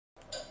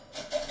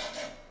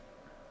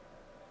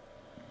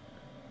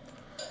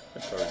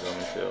Charge on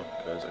me too,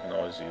 because I can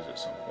always use it at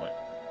some point.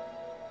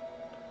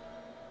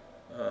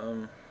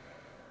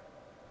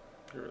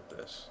 Get rid of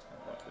this.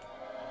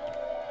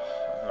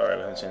 Alright,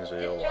 we haven't seen this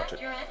video, we'll watch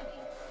it. Your enemies.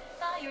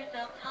 Buy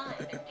yourself time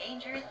in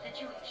dangerous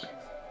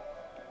situations.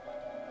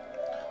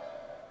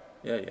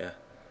 Yeah.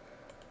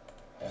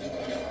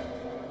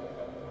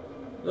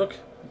 Look,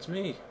 it's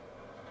me.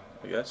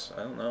 I guess,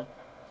 I don't know.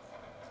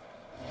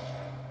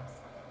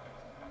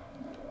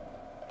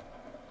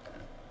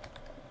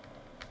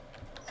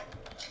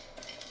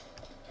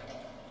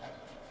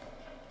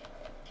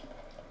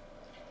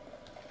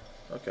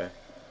 Okay.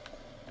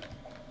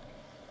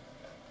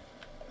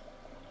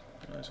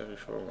 I'm not exactly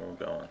sure where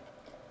we're going.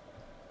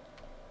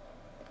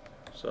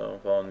 So I'm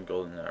following the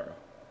golden arrow.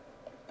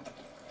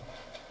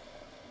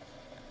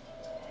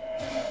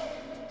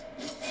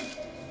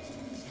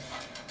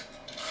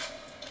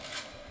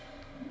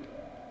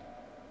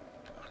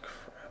 Oh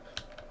crap.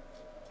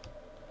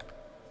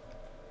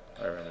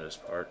 I remember this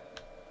part.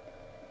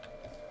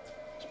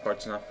 This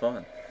part's not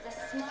fun.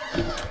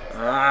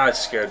 Ah, it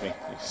scared me.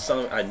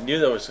 I knew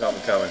that was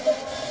something coming.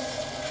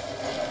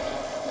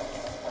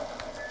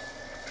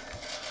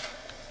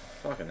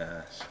 Fucking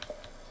ass.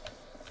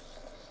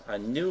 I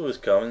knew it was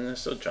coming and I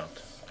still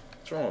jumped.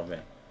 What's wrong with me?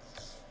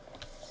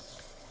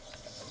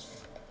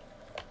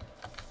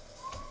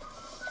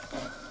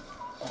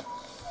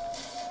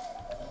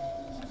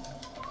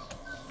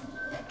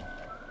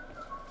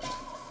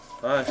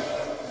 Hi.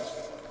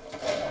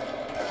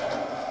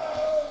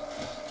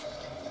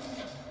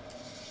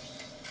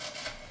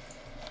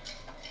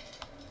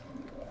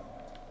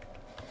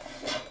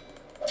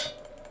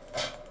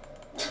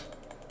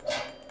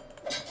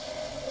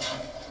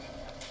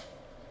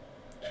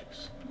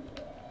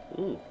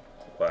 Ooh,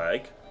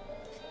 lag.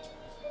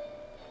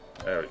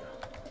 There we go.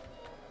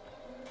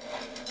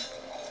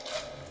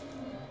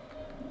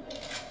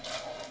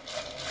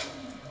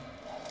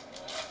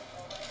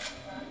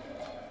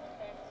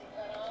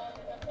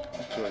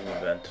 Let's do an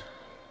event.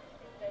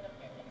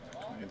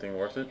 Anything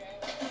worth it?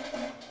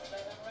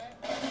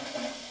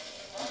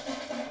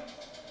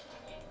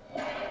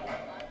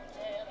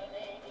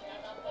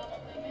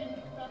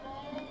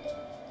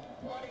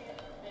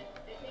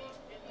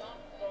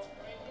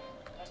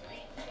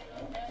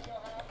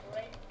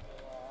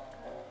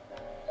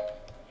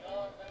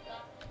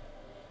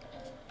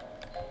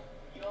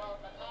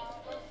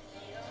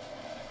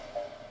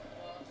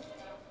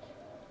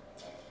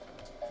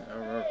 I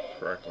remember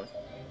correctly.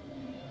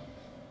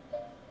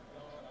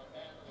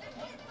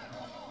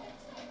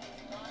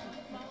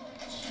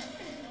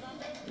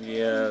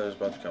 Yeah, there's a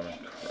bunch coming.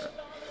 Crap.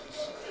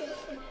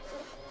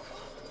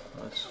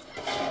 Let's.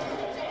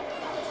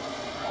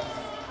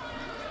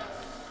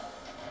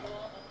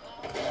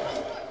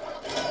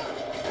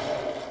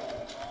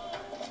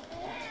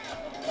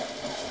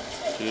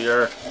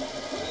 Cheater.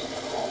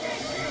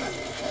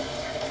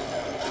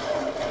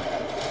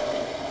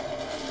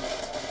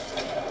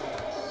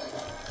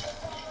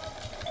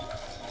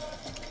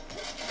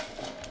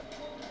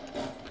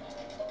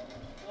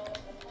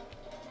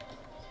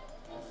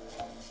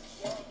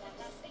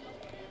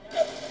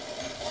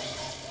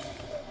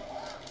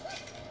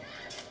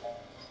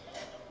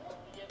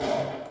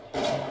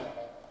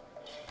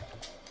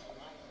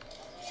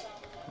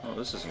 Oh,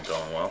 this isn't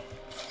going well.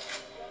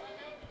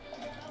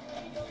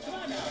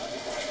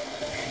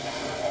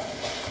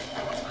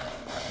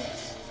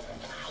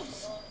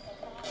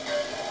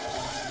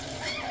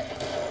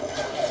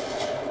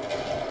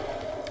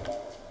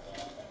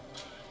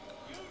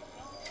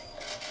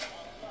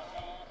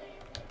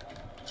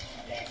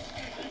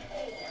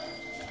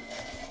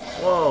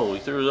 Whoa, he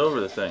threw it over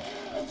the thing.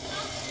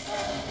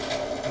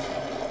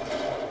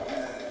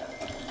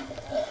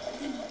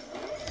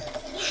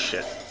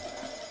 Shit.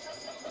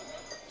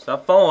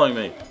 Stop following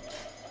me.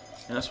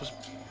 You're not supposed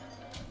to...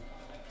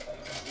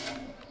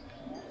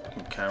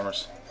 Fucking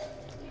cameras.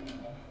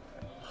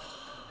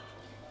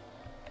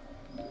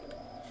 Are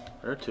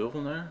there two of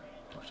them there?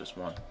 Or just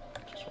one?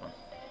 Just one.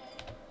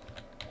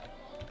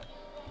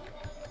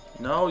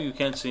 No, you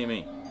can't see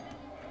me.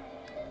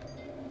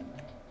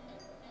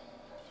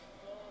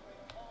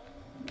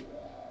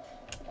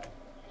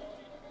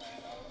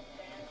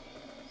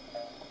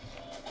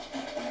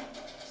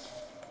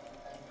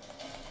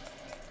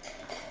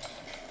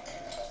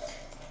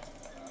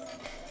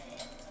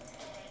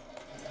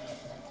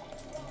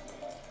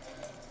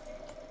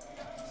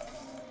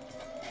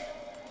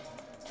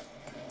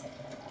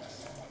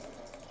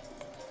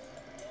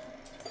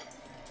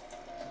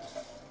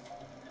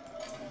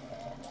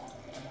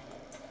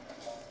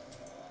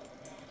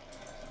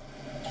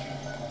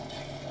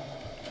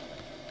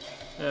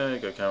 Yeah, you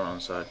got camera on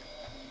the side.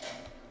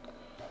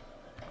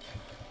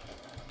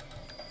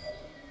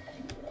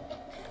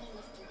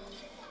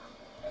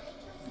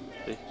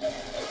 See?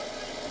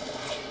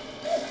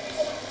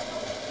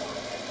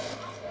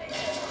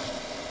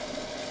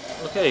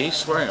 Okay, he's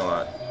swearing a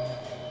lot.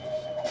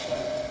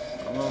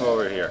 I'm gonna go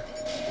over here.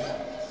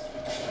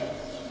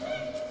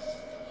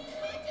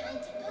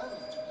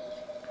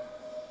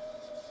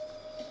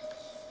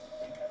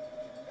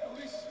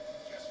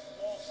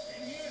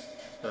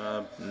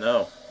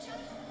 No.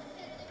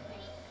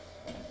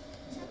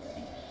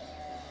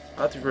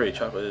 I have to agree,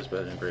 chocolate is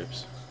better than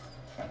grapes.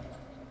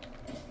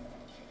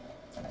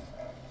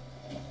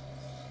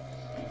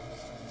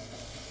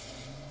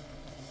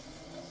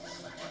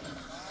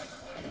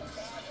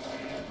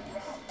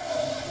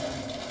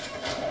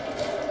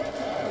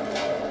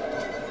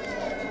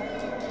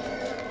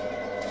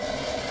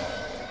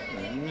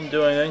 Didn't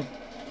do anything.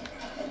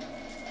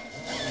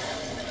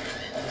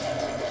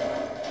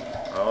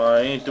 Oh,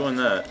 I ain't doing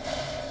that.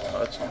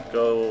 Let's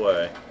go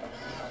away.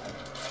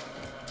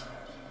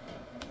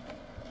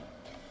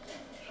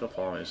 She'll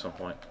follow me at some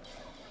point.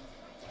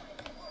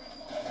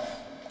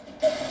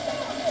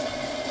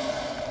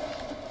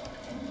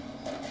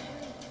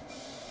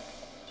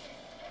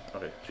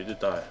 Okay, she did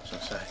die, I was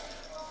gonna say.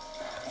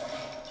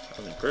 That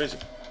wasn't crazy.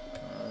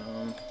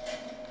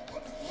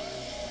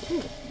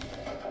 Ooh.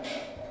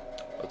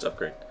 Let's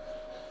upgrade.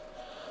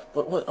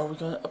 But what are we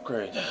gonna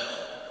upgrade?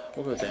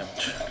 We'll go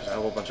damage, because I have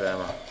a whole bunch of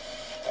ammo.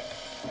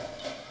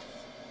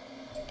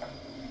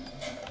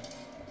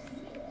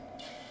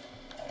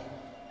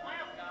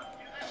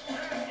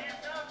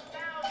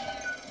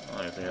 I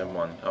don't even think I have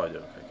one. Oh, I do.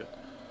 Okay, good.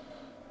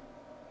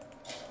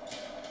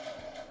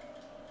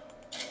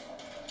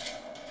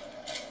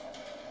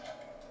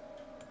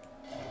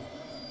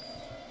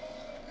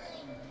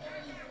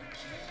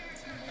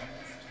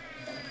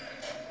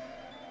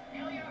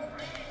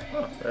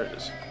 Oh, there it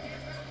is.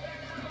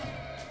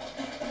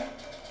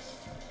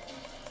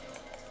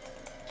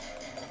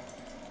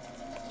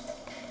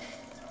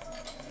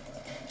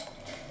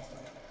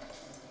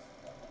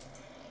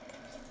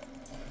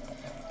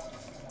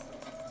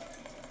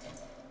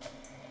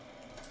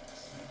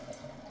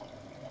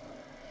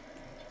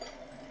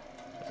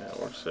 Yeah, it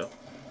works so.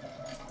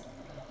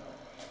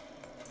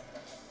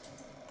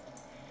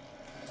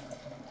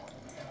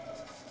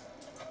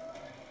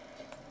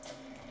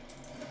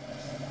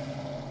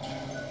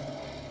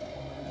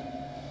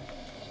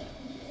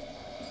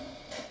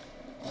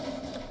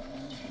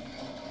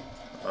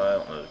 I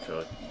don't know the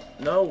code.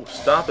 No,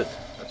 stop it.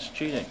 That's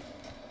cheating.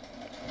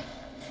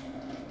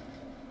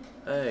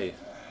 Hey.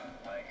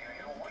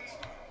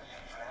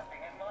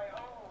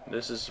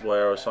 This is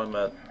where I was talking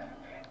about.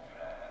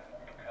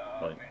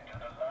 Wait.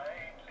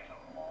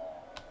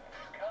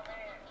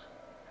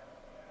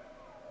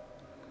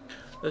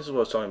 This is what I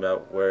was talking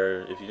about,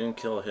 where if you didn't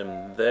kill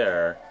him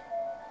there,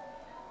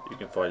 you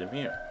can fight him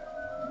here.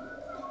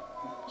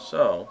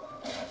 So,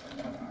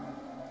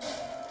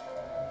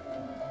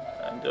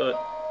 I can do it.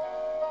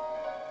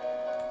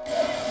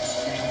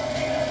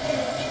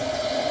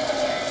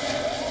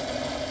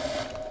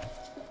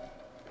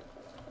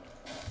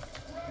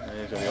 And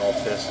he's gonna be all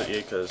pissed at you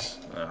because,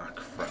 ah,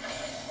 crap.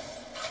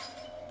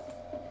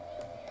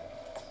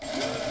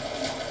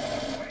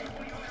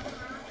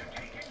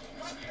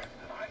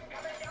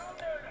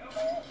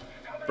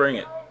 Bring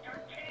it.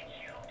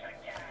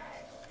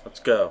 Let's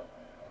go.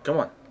 Come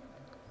on.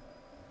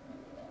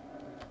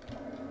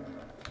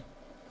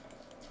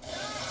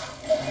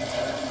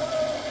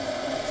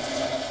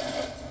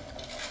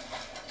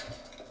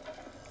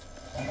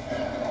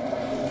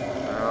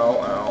 Ow,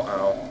 ow,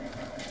 ow.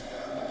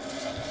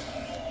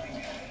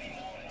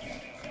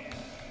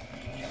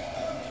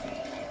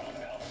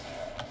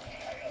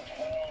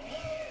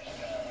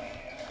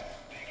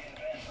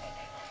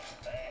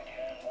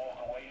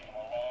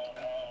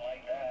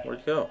 Where'd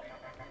he go?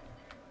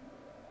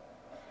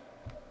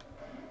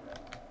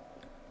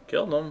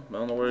 Killed him. I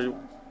don't know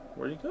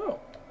where'd he go.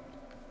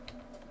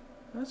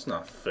 That's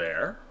not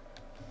fair.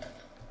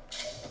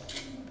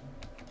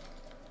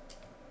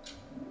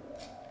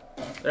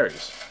 There he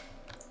is.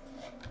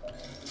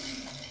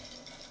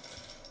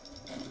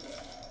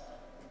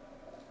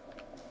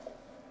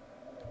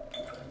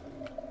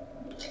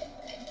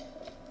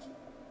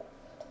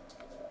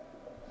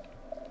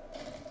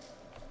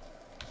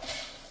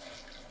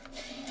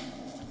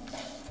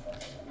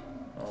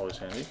 Always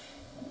handy.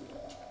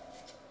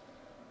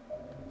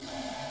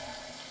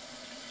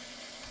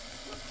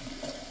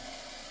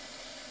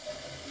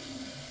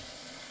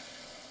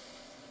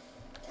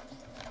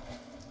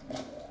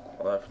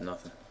 All that for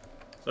nothing.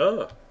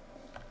 Oh!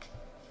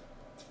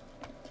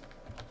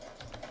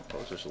 That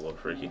was just a little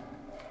freaky.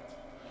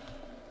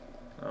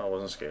 No, I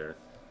wasn't scared.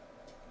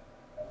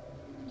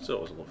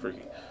 Still was a little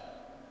freaky.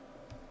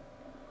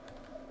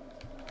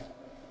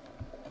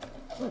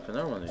 Look,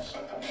 another one of these.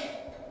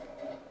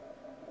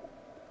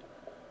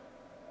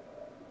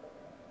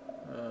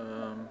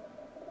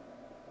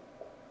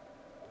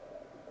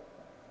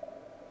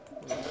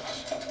 What is this?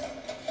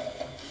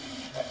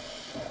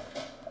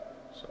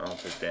 So I don't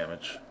take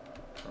damage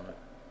from it.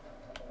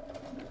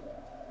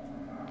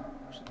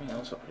 There's something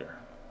else up here.